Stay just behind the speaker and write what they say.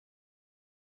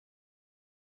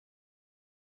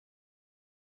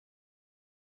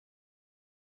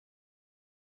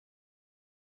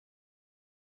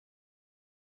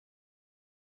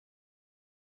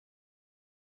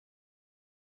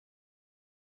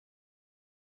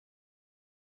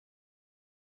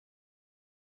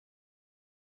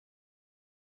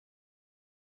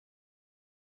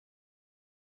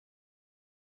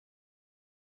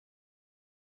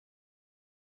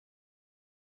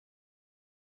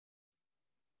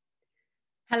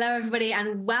Hello, everybody,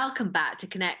 and welcome back to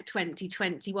Connect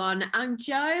 2021. I'm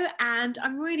Jo, and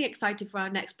I'm really excited for our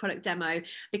next product demo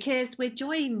because we're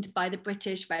joined by the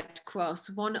British Red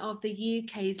Cross, one of the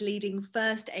UK's leading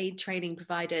first aid training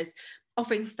providers,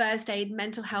 offering first aid,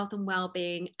 mental health and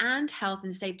wellbeing, and health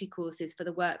and safety courses for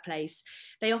the workplace.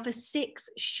 They offer 6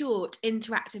 short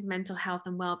interactive mental health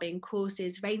and wellbeing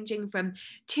courses ranging from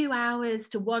 2 hours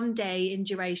to 1 day in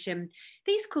duration.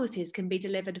 These courses can be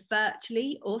delivered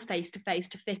virtually or face-to-face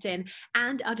to fit in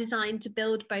and are designed to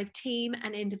build both team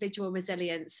and individual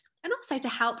resilience, and also to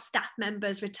help staff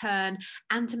members return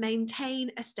and to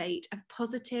maintain a state of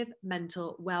positive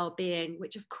mental well-being,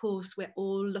 which of course we're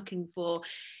all looking for.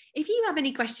 If you have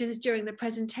any questions during the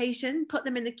presentation, put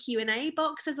them in the Q&A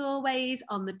box as always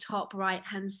on the top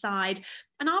right-hand side.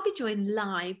 And I'll be joined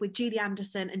live with Julie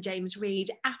Anderson and James Reed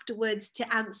afterwards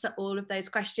to answer all of those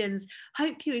questions.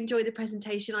 Hope you enjoy the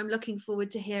presentation. I'm looking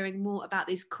forward to hearing more about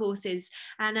these courses,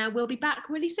 and we'll be back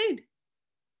really soon.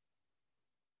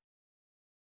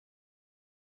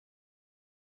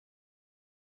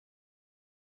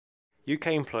 UK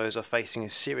employers are facing a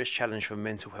serious challenge for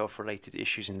mental health related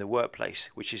issues in the workplace,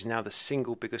 which is now the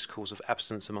single biggest cause of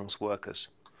absence amongst workers.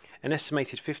 An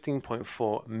estimated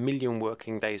 15.4 million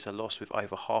working days are lost, with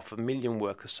over 500,000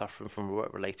 workers suffering from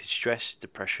work-related stress,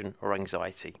 depression or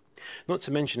anxiety. Not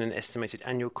to mention an estimated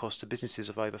annual cost to businesses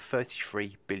of over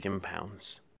 £33 billion.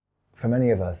 For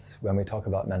many of us, when we talk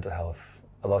about mental health,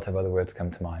 a lot of other words come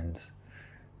to mind.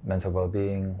 Mental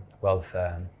well-being,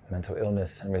 welfare, mental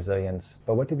illness and resilience.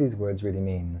 But what do these words really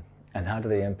mean? And how do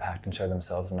they impact and show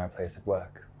themselves in our place of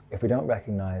work? If we don't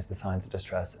recognize the signs of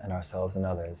distress in ourselves and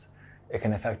others, it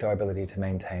can affect our ability to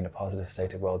maintain a positive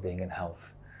state of well-being and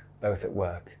health, both at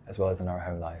work as well as in our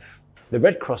home life. The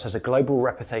Red Cross has a global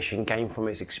reputation gained from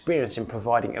its experience in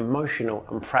providing emotional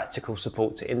and practical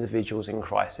support to individuals in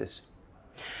crisis.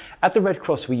 At the Red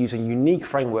Cross, we use a unique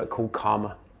framework called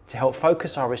Karma to help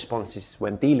focus our responses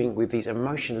when dealing with these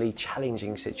emotionally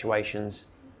challenging situations.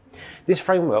 This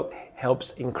framework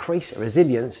helps increase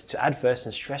resilience to adverse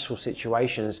and stressful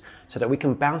situations so that we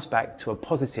can bounce back to a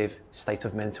positive state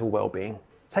of mental well-being.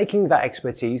 Taking that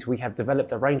expertise, we have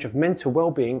developed a range of mental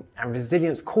well-being and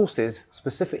resilience courses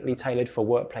specifically tailored for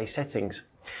workplace settings.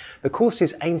 The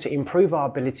courses aim to improve our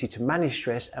ability to manage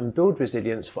stress and build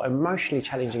resilience for emotionally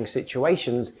challenging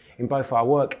situations in both our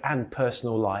work and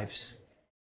personal lives.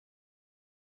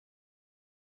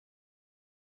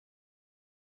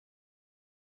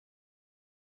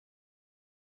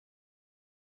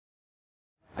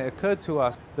 It occurred to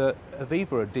us that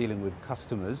Aviva are dealing with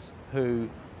customers who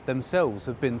themselves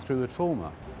have been through a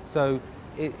trauma. So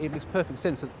it makes perfect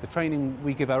sense that the training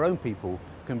we give our own people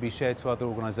can be shared to other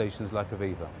organisations like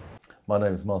Aviva. My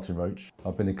name is Martin Roach.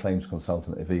 I've been a claims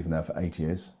consultant at Aviva now for 8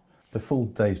 years. The full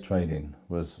day's training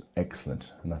was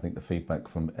excellent, and I think the feedback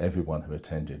from everyone who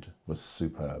attended was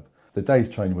superb. The day's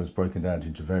training was broken down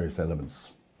into various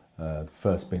elements, the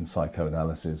first being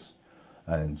psychoanalysis,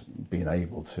 and being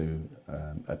able to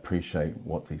appreciate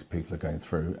what these people are going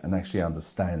through and actually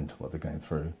understand what they're going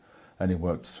through. And it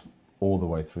worked all the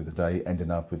way through the day,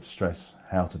 ending up with stress,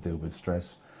 how to deal with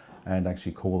stress, and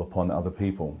actually call upon other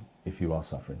people if you are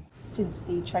suffering. Since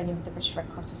the training with the British Red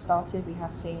Cross has started, we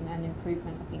have seen an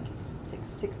improvement, I think it's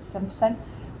 6 to 7%,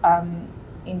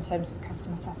 in terms of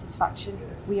customer satisfaction.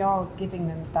 We are giving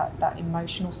them that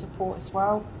emotional support as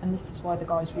well, and this is why the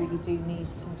guys really do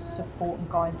need some support and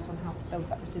guidance on how to build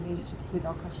that resilience with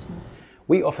our customers.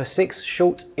 We offer 6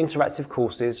 short interactive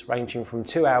courses ranging from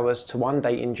 2 hours to 1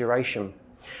 day in duration.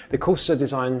 The courses are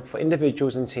designed for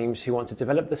individuals and teams who want to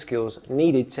develop the skills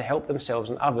needed to help themselves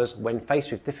and others when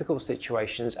faced with difficult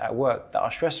situations at work that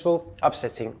are stressful,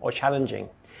 upsetting or challenging.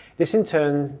 This in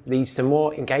turn leads to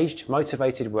more engaged,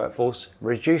 motivated workforce,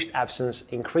 reduced absence,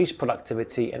 increased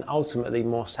productivity and ultimately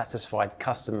more satisfied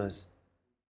customers.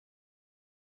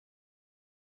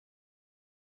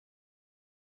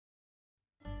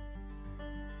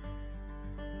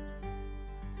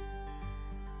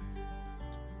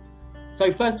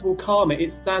 So first of all, Karma,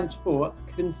 it stands for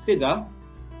consider,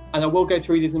 and I will go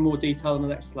through these in more detail in the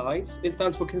next slides. It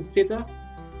stands for consider,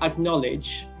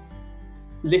 acknowledge,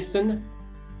 listen,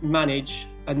 manage,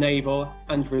 enable,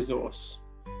 and resource.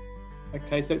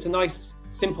 Okay, so it's a nice,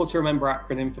 simple to remember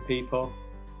acronym for people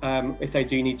if they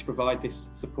do need to provide this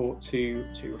support to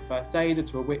a first aider,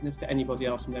 to a witness, to anybody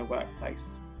else in their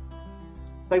workplace.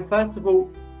 So first of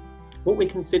all, what we're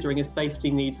considering is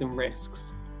safety needs and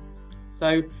risks.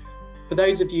 So for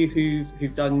those of you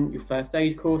who've done your first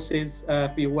aid courses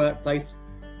for your workplace,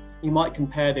 you might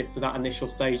compare this to that initial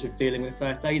stage of dealing with a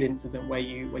first aid incident where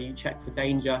you check for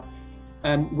danger.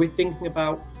 We're thinking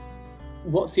about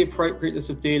what's the appropriateness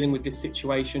of dealing with this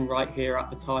situation right here at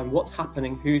the time? What's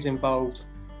happening? Who's involved?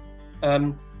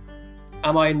 Am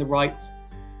I in the right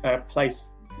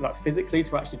place, like physically,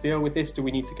 to actually deal with this? Do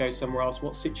we need to go somewhere else?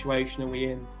 What situation are we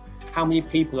in? How many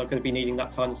people are going to be needing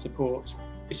that kind of support?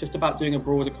 It's just about doing a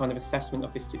broader kind of assessment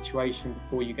of this situation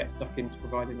before you get stuck into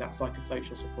providing that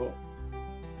psychosocial support.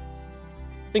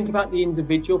 Think about the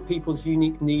individual, people's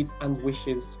unique needs and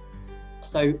wishes.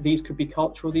 So these could be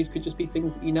cultural, these could just be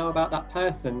things that you know about that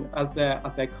person as their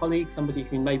colleague, somebody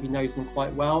who maybe knows them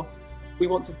quite well. We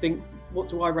want to think, what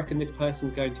do I reckon this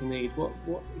person's going to need? What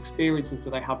experiences do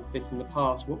they have of this in the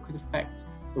past? What could affect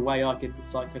the way I give the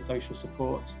psychosocial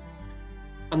support?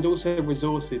 And also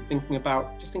resources, thinking a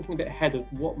bit ahead of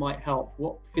what might help,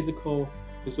 what physical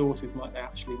resources might they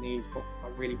actually need, what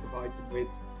can I really provide them with,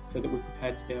 so that we're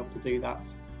prepared to be able to do that.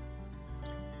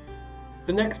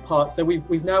 The next part, so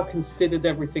we've now considered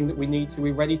everything that we need to,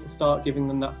 we're ready to start giving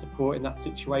them that support in that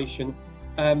situation.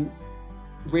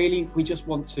 Really, we just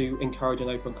want to encourage an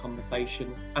open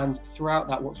conversation, and throughout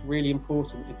that, what's really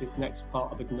important is this next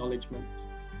part of acknowledgement.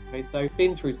 Okay, so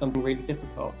been through something really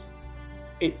difficult.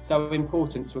 It's so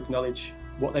important to acknowledge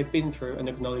what they've been through and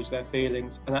acknowledge their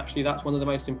feelings, and actually that's one of the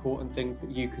most important things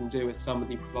that you can do as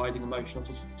somebody providing emotional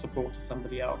support to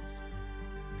somebody else.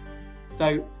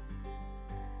 So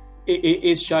it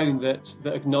is shown that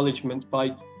acknowledgement,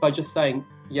 by just saying,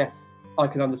 yes, I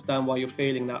can understand why you're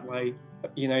feeling that way.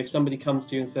 You know, if somebody comes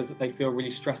to you and says that they feel really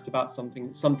stressed about something,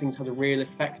 that something's had a real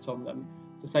effect on them,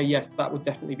 to say, yes, that would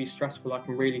definitely be stressful, I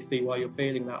can really see why you're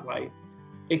feeling that way.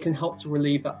 It can help to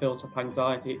relieve that built-up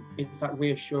anxiety. It's that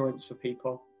reassurance for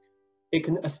people. It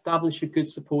can establish a good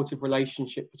supportive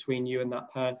relationship between you and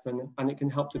that person, and it can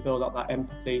help to build up that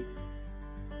empathy.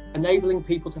 Enabling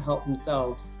people to help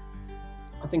themselves.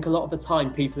 I think a lot of the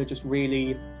time people are just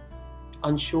really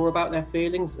unsure about their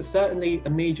feelings, certainly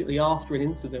immediately after an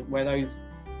incident where those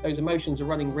emotions are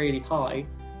running really high.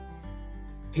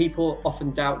 People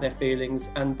often doubt their feelings,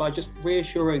 and by just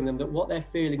reassuring them that what they're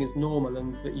feeling is normal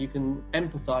and that you can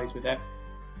empathise with it,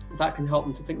 that can help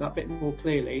them to think that bit more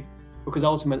clearly, because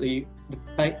ultimately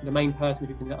the main person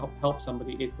who can help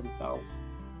somebody is themselves.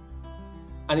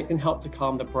 And it can help to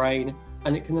calm the brain,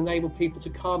 and it can enable people to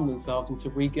calm themselves and to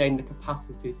regain the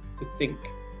capacity to think.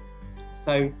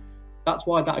 So that's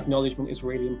why that acknowledgement is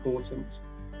really important.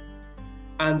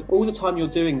 And all the time you're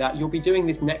doing that, you'll be doing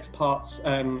this next part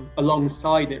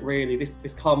alongside it, really.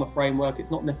 This karma framework,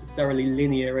 it's not necessarily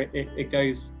linear. It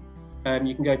goes,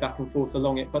 you can go back and forth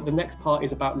along it. But the next part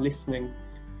is about listening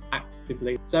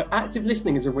actively. So active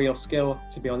listening is a real skill,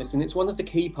 to be honest, and it's one of the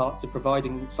key parts of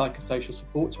providing psychosocial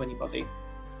support to anybody.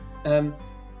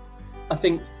 I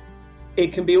think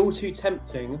it can be all too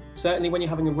tempting, certainly when you're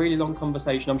having a really long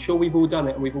conversation. I'm sure we've all done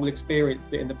it and we've all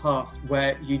experienced it in the past,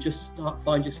 where you just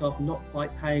find yourself not quite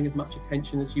paying as much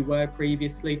attention as you were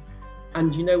previously.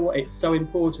 And you know what? It's so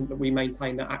important that we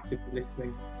maintain that active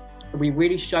listening. We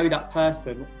really show that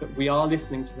person that we are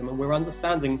listening to them and we're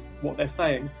understanding what they're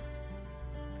saying.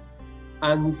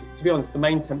 And to be honest, the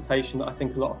main temptation that I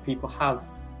think a lot of people have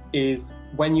is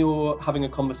when you're having a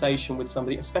conversation with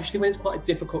somebody, especially when it's quite a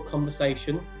difficult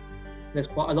conversation, there's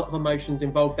quite a lot of emotions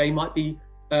involved. They might be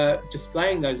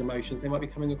displaying those emotions. They might be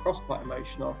coming across quite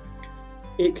emotional.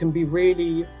 It can be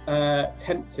really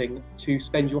tempting to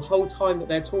spend your whole time that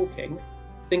they're talking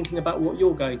thinking about what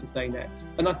you're going to say next.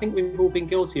 And I think we've all been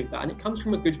guilty of that. And it comes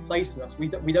from a good place in us. We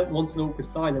don't want an awkward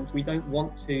silence. We don't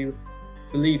want to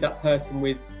leave that person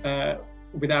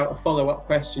without a follow-up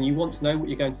question. You want to know what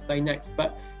you're going to say next.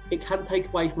 But it can take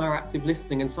away from our active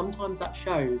listening, and sometimes that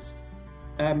shows.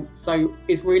 So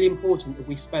it's really important that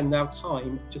we spend our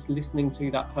time just listening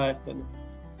to that person,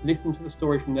 listen to the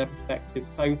story from their perspective.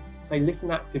 So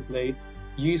listen actively,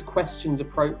 use questions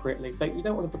appropriately. So you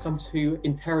don't want to become too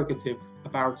interrogative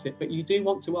about it, but you do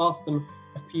want to ask them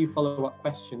a few follow-up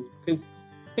questions, because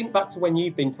think back to when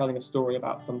you've been telling a story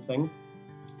about something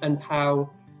and how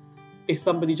if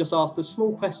somebody just asks a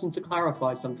small question to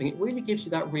clarify something, it really gives you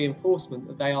that reinforcement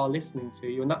that they are listening to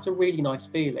you, and that's a really nice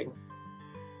feeling.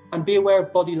 And be aware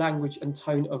of body language and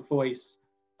tone of voice.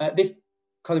 This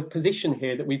kind of position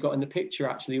here that we've got in the picture,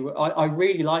 actually, I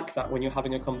really like that when you're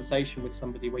having a conversation with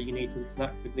somebody where you need to listen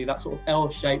actively, that sort of L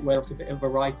shape where it's a bit of a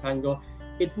right angle.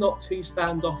 It's not too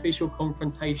standoffish or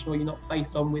confrontational, you're not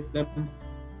face on with them,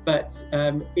 but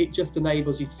it just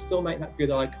enables you to still make that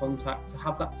good eye contact, to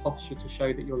have that posture to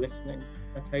show that you're listening.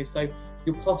 Okay, so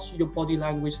your posture, your body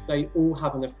language, they all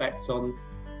have an effect on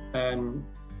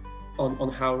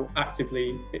how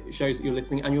actively it shows that you're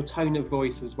listening, and your tone of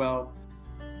voice as well.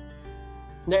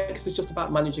 Next is just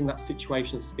about managing that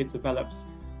situation as it develops.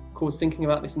 course, thinking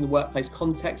about this in the workplace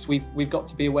context, we've got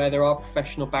to be aware there are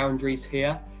professional boundaries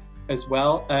here as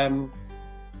well.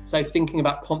 So thinking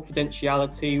about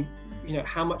confidentiality, you know,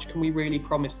 how much can we really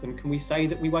promise them? Can we say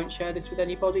that we won't share this with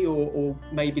anybody, or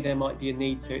maybe there might be a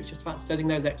need to? It's just about setting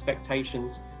those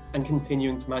expectations and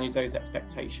continuing to manage those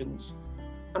expectations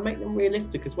and make them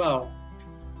realistic as well.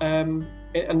 And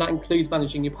that includes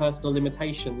managing your personal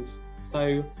limitations.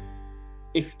 So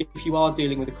if you are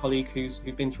dealing with a colleague who's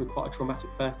been through quite a traumatic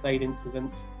first aid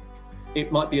incident, it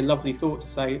might be a lovely thought to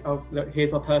say, oh, look,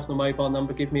 here's my personal mobile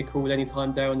number, give me a call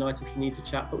anytime, day or night, if you need to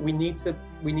chat. But we need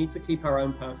to keep our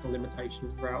own personal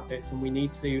limitations throughout this, and we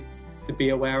need to be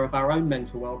aware of our own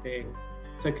mental well-being.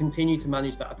 So continue to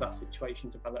manage that as that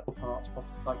situation develops. Part of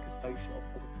the psychosocial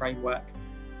framework.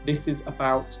 This is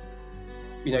about,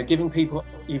 you know, giving people,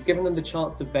 you've given them the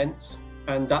chance to vent,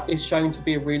 and that is shown to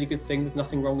be a really good thing. There's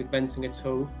nothing wrong with venting at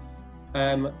all.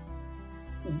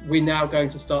 We're now going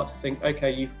to start to think,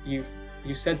 okay,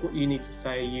 you've said what you need to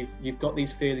say, you've got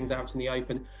these feelings out in the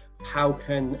open. How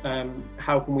can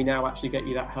we now actually get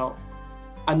you that help?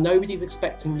 And nobody's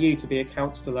expecting you to be a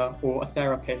counsellor or a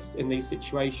therapist in these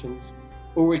situations.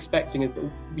 All we're expecting is that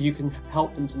you can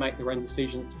help them to make their own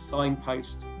decisions, to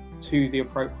signpost to the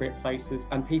appropriate places,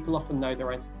 and people often know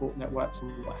their own support networks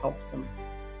and what helps them.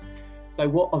 So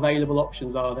what available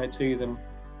options are there to them?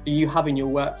 Do you have in your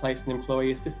workplace an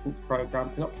employee assistance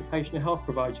programme? Can occupational health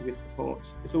provide you with support?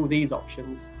 It's all these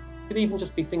options. You could even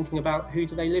just be thinking about, who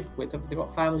do they live with? Have they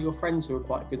got family or friends who are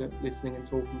quite good at listening and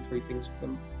talking through things with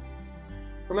them?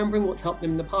 Remembering what's helped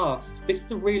them in the past. This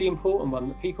is a really important one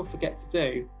that people forget to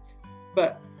do.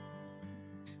 But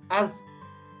as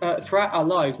throughout our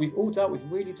lives, we've all dealt with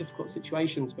really difficult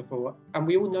situations before, and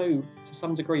we all know to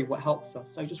some degree what helps us.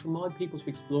 So just remind people to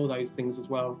explore those things as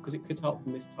well, because it could help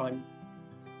them this time.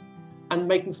 And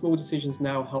making small decisions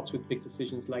now helps with big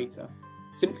decisions later.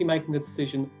 Simply making the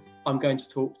decision, I'm going to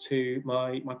talk to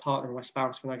my partner or my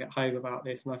spouse when I get home about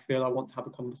this, and I feel I want to have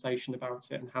a conversation about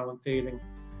it and how I'm feeling.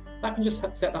 That can just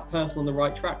set that person on the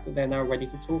right track, that they're now ready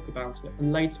to talk about it.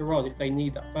 And later on, if they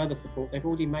need that further support, they've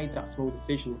already made that small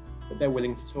decision that they're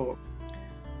willing to talk.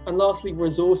 And lastly,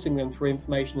 resourcing them through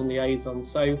information and liaison.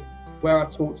 So where I've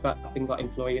talked about things like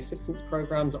employee assistance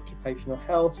programs, occupational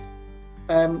health,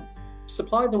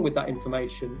 supply them with that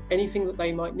information, anything that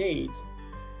they might need,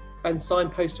 and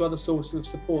signpost to other sources of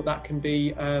support. That can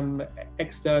be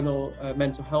external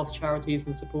mental health charities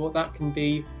and support. That can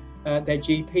be their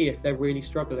GP if they're really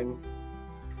struggling.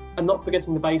 And not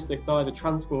forgetting the basics either,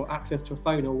 transport, access to a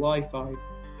phone or Wi-Fi.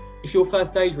 If your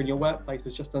first aider in your workplace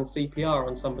has just done CPR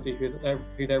on somebody who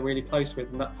they're really close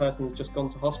with, and that person's just gone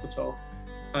to hospital,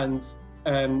 and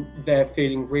they're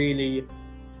feeling really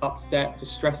upset,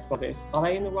 distressed by this, are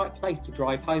they in the right place to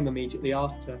drive home immediately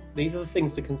after? These are the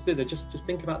things to consider. Just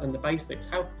think about them, the basics.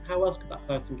 How else could that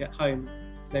person get home?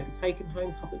 Could they be taken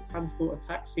home, public transport, a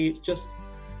taxi? It's just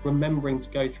remembering to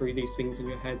go through these things in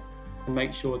your head and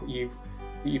make sure that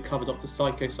you've covered off the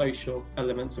psychosocial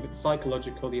elements of it, the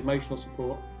psychological, the emotional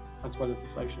support, as well as the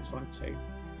social side too.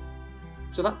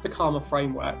 So that's the Karma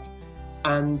framework,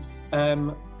 and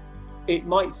it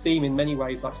might seem in many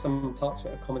ways like some parts of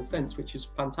it are common sense, which is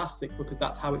fantastic, because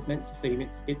that's how it's meant to seem.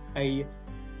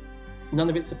 None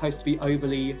of it's supposed to be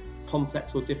overly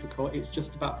complex or difficult. It's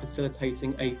just about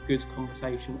facilitating a good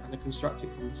conversation and a constructive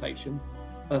conversation.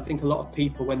 And I think a lot of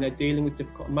people, when they're dealing with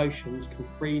difficult emotions, can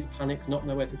freeze, panic, not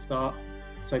know where to start.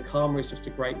 So Karma is just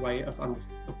a great way of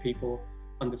people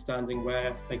understanding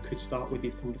where they could start with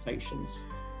these conversations.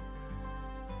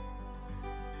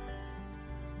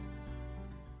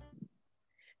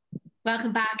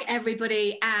 Welcome back,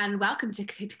 everybody, and welcome to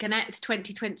Connect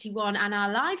 2021 and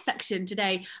our live section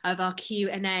today of our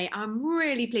Q&A. I'm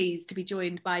really pleased to be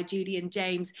joined by Judy and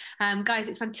James. Guys,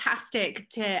 it's fantastic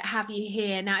to have you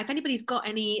here. Now, if anybody's got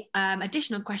any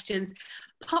additional questions,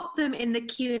 pop them in the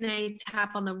Q&A tab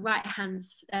on the right-hand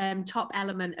top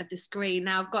element of the screen.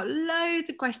 Now, I've got loads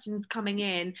of questions coming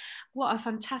in. What a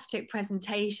fantastic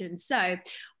presentation. So,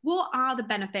 what are the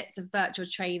benefits of virtual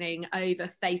training over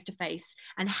face-to-face,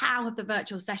 and how have the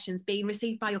virtual sessions been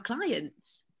received by your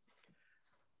clients?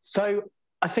 So,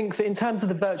 I think that in terms of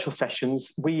the virtual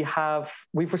sessions, we've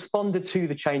responded to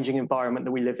the changing environment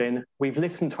that we live in. We've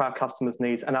listened to our customers'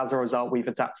 needs, and as a result, we've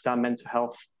adapted our mental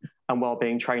health and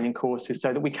wellbeing training courses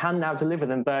so that we can now deliver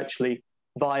them virtually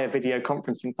via video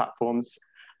conferencing platforms.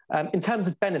 In terms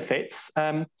of benefits,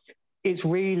 it's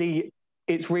really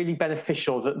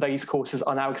beneficial that these courses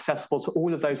are now accessible to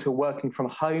all of those who are working from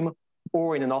home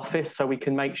or in an office, so we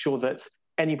can make sure that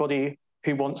anybody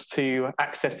who wants to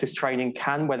access this training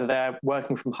can, whether they're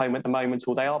working from home at the moment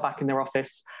or they are back in their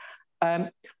office.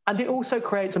 And it also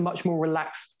creates a much more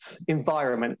relaxed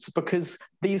environment, because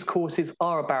these courses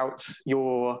are about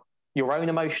your own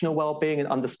emotional well-being and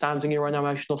understanding your own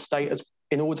emotional state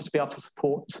in order to be able to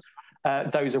support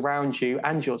those around you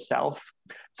and yourself.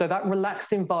 So that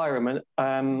relaxed environment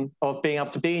of being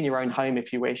able to be in your own home,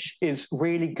 if you wish, is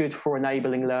really good for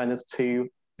enabling learners to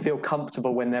feel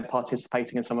comfortable when they're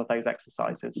participating in some of those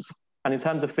exercises. And in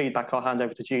terms of feedback, I'll hand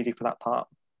over to Judy for that part.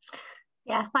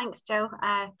 Yeah, thanks, Joe.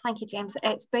 Thank you, James.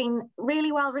 It's been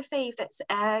really well received. It's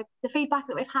the feedback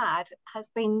that we've had has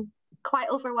been quite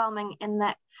overwhelming, in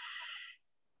that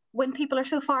when people are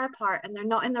so far apart and they're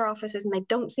not in their offices and they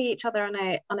don't see each other on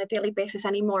a daily basis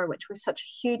anymore, which was such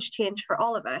a huge change for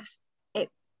all of us, it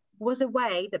was a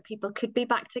way that people could be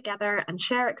back together and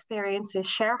share experiences,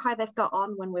 share how they've got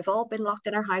on when we've all been locked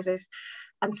in our houses,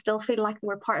 and still feel like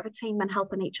we're part of a team and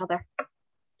helping each other.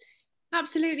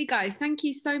 Absolutely, guys. Thank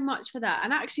you so much for that.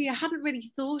 And actually, I hadn't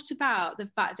really thought about the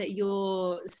fact that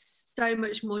you're so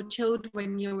much more chilled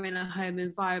when you're in a home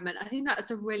environment. I think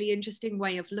that's a really interesting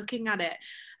way of looking at it.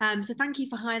 So thank you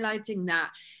for highlighting that.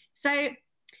 So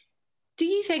do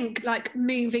you think, like,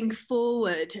 moving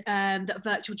forward, that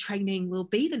virtual training will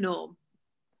be the norm?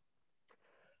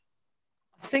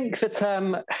 I think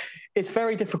that it's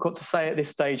very difficult to say at this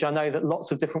stage. I know that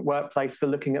lots of different workplaces are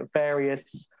looking at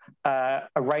various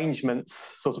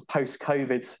arrangements, sort of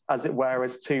post-COVID, as it were,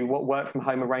 as to what work from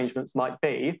home arrangements might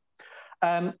be.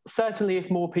 Certainly,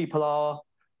 if more people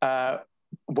are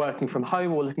working from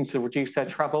home or looking to reduce their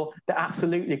travel, there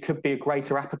absolutely could be a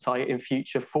greater appetite in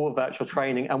future for virtual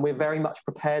training, and we're very much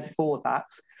prepared for that.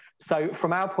 So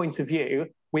from our point of view,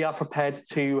 we are prepared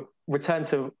to return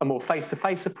to a more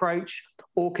face-to-face approach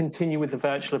or continue with the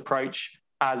virtual approach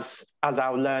as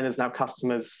our learners and our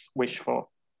customers wish for.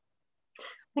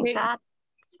 I think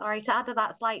to add to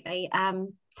that slightly,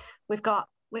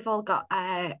 we've all got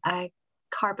a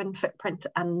carbon footprint,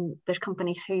 and there's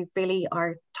companies who really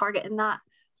are targeting that.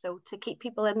 So to keep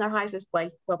people in their houses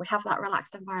where we have that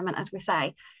relaxed environment, as we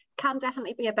say, can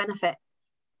definitely be a benefit.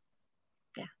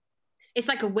 It's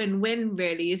like a win-win,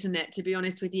 really, isn't it, to be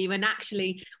honest with you? And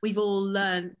actually, we've all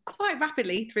learned quite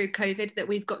rapidly through COVID that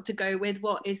we've got to go with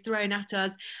what is thrown at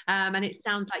us. And it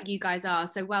sounds like you guys are.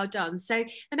 So well done. So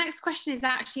the next question is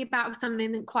actually about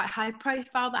something quite high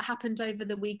profile that happened over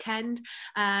the weekend.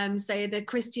 So the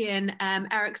Christian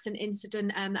Eriksen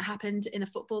incident that happened in a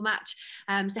football match.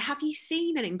 So have you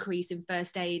seen an increase in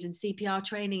first aid and CPR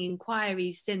training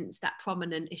inquiries since that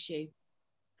prominent issue?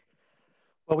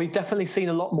 Well, we've definitely seen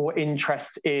a lot more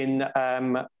interest in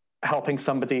helping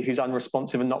somebody who's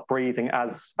unresponsive and not breathing,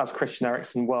 as Christian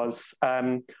Eriksen was.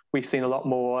 We've seen a lot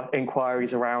more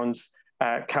inquiries around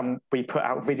can we put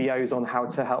out videos on how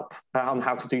to help, on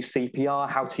how to do CPR,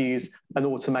 how to use an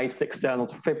automated external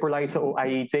defibrillator or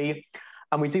AED.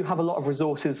 And we do have a lot of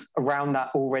resources around that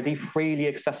already, freely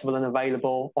accessible and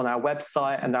available on our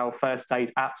website and our first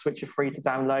aid apps, which are free to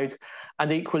download.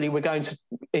 And equally, we're going to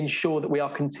ensure that we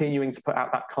are continuing to put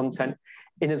out that content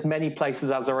in as many places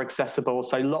as are accessible.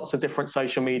 So lots of different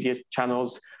social media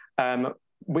channels.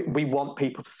 We want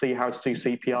people to see how to do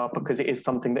CPR, because it is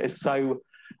something that is so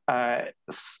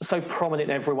prominent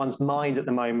in everyone's mind at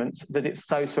the moment, that it's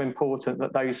so important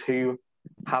that those who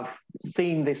have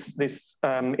seen this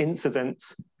incident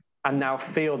and now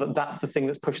feel that that's the thing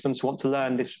that's pushed them to want to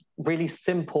learn this really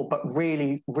simple but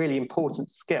really, really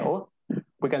important skill,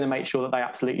 we're going to make sure that they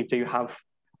absolutely do have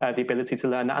the ability to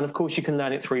learn that. And of course, you can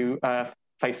learn it through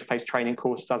face-to-face training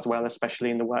courses as well,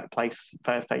 especially in the workplace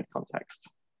first aid context.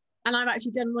 And I've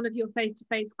actually done one of your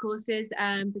face-to-face courses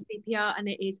for CPR, and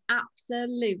it is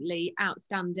absolutely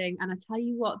outstanding. And I tell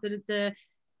you what, the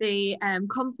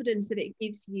confidence that it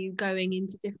gives you going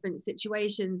into different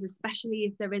situations, especially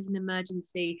if there is an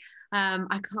emergency.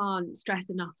 I can't stress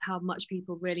enough how much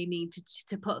people really need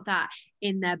to put that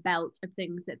in their belt of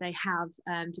things that they have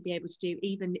to be able to do,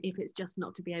 even if it's just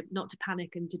not to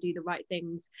panic and to do the right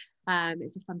things.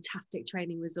 It's a fantastic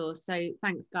training resource. So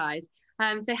thanks, guys.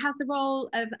 So has the role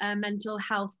of mental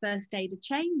health first aider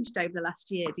changed over the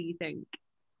last year, do you think?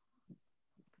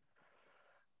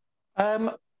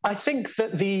 I think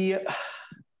that the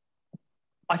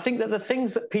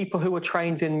things that people who are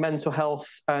trained in mental health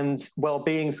and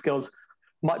well-being skills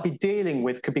might be dealing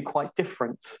with could be quite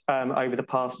different over the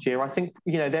past year. I think,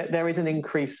 you know, there is an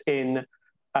increase in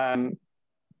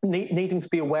needing to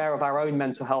be aware of our own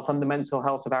mental health and the mental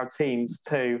health of our teams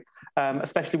too,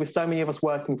 especially with so many of us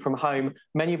working from home,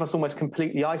 many of us almost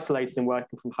completely isolated in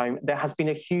working from home. There has been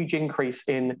a huge increase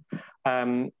in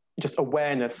just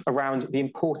awareness around the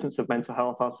importance of mental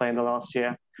health, I'll say, in the last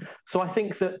year. So I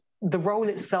think that the role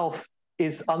itself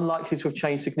is unlikely to have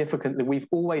changed significantly. We've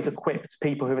always equipped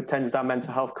people who've attended our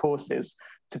mental health courses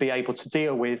to be able to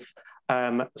deal with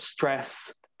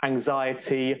stress,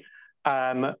 anxiety,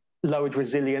 lowered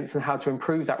resilience, and how to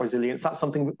improve that resilience. That's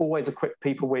something we always equip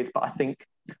people with, but I think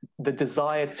the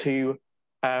desire to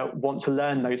want to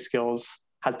learn those skills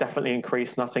has definitely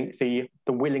increased, and I think the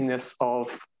willingness of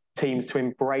teams to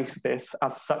embrace this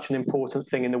as such an important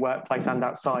thing in the workplace and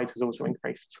outside has also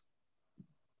increased.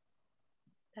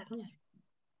 Definitely.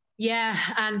 Yeah,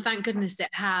 and thank goodness it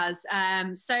has.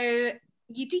 So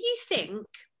do you think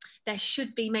there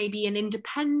should be maybe an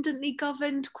independently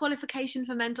governed qualification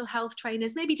for mental health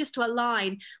trainers, maybe just to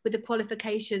align with the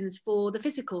qualifications for the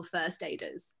physical first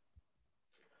aiders?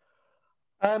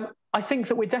 I think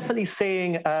that we're definitely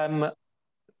seeing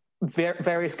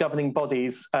various governing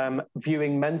bodies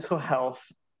viewing mental health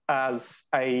as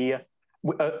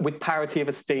with parity of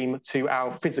esteem to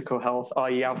our physical health,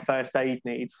 i.e. our first aid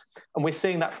needs. And we're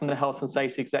seeing that from the Health and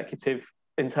Safety Executive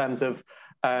in terms of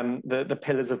the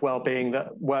pillars of wellbeing that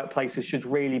workplaces should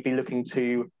really be looking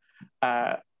to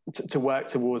work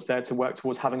towards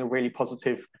having a really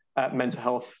positive mental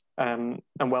health and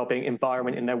wellbeing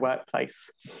environment in their workplace.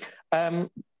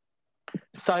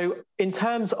 So in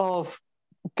terms of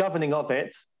governing of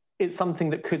it, it's something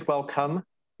that could well come.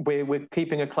 We're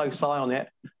keeping a close eye on it.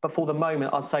 But for the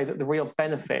moment, I'll say that the real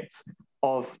benefit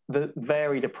of the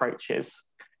varied approaches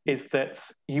is that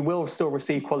you will still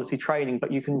receive quality training,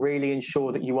 but you can really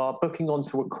ensure that you are booking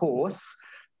onto a course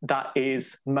that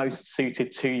is most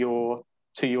suited to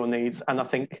your needs. And I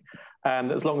think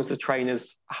as long as the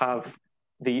trainers have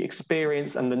the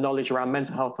experience and the knowledge around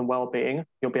mental health and wellbeing,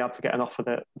 you'll be able to get an offer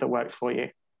that works for you.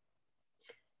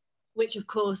 Which, of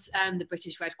course, the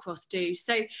British Red Cross do.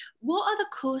 So what other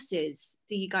courses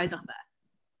do you guys offer?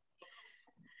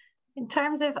 In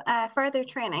terms of further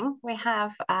training, we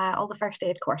have all the first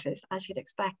aid courses, as you'd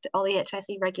expect, all the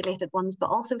HSE regulated ones, but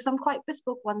also some quite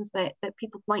bespoke ones that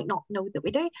people might not know that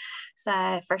we do.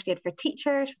 So first aid for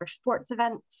teachers, for sports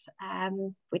events.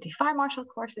 We do fire marshal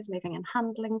courses, moving and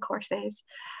handling courses.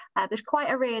 There's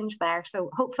quite a range there. So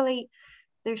hopefully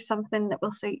there's something that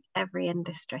will suit every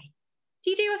industry. Do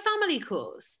you do a family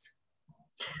course?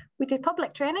 We do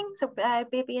public training, so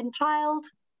baby and child.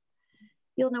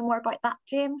 You'll know more about that,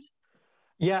 James.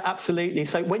 Yeah, absolutely.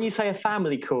 So when you say a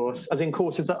family course, as in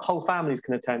courses that whole families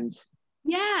can attend?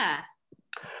 Yeah.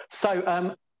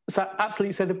 So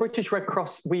absolutely. So the British Red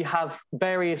Cross, we have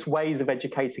various ways of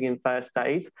educating in first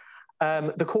aid.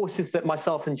 The courses that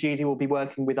myself and Judy will be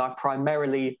working with are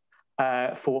primarily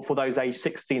for those aged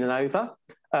 16 and over.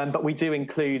 But we do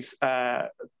include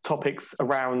topics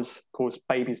around, of course,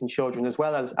 babies and children as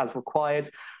well as required.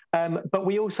 But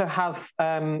we also have,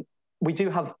 we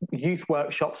do have youth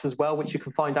workshops as well, which you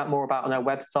can find out more about on our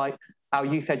website. Our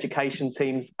youth education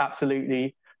teams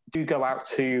absolutely do go out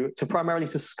to primarily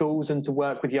to schools and to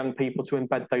work with young people to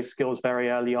embed those skills very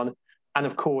early on. And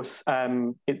of course,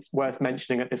 it's worth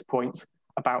mentioning at this point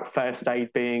about first aid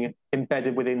being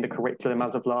embedded within the curriculum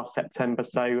as of last September.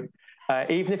 So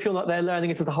even if you're not there learning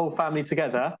it as a whole family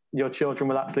together, your children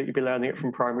will absolutely be learning it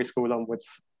from primary school onwards.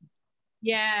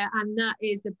 Yeah, and that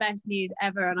is the best news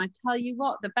ever. And I tell you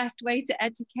what, the best way to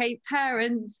educate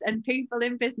parents and people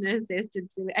in business is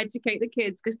to educate the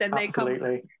kids, because then Absolutely.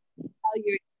 They come tell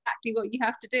you exactly what you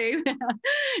have to do.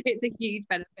 It's a huge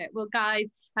benefit. Well, guys,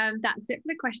 that's it for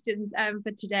the questions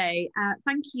for today.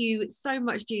 Thank you so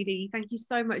much, Judy. Thank you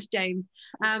so much, James.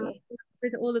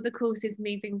 With all of the courses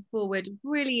moving forward,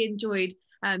 really enjoyed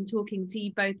talking to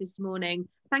you both this morning.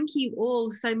 Thank you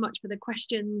all so much for the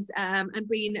questions and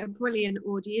being a brilliant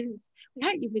audience. We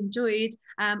hope you've enjoyed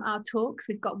our talks.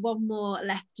 We've got one more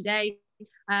left today,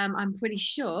 I'm pretty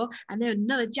sure, and then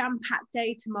another jam-packed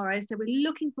day tomorrow. So we're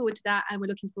looking forward to that, and we're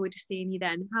looking forward to seeing you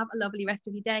then. Have a lovely rest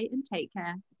of your day and take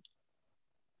care.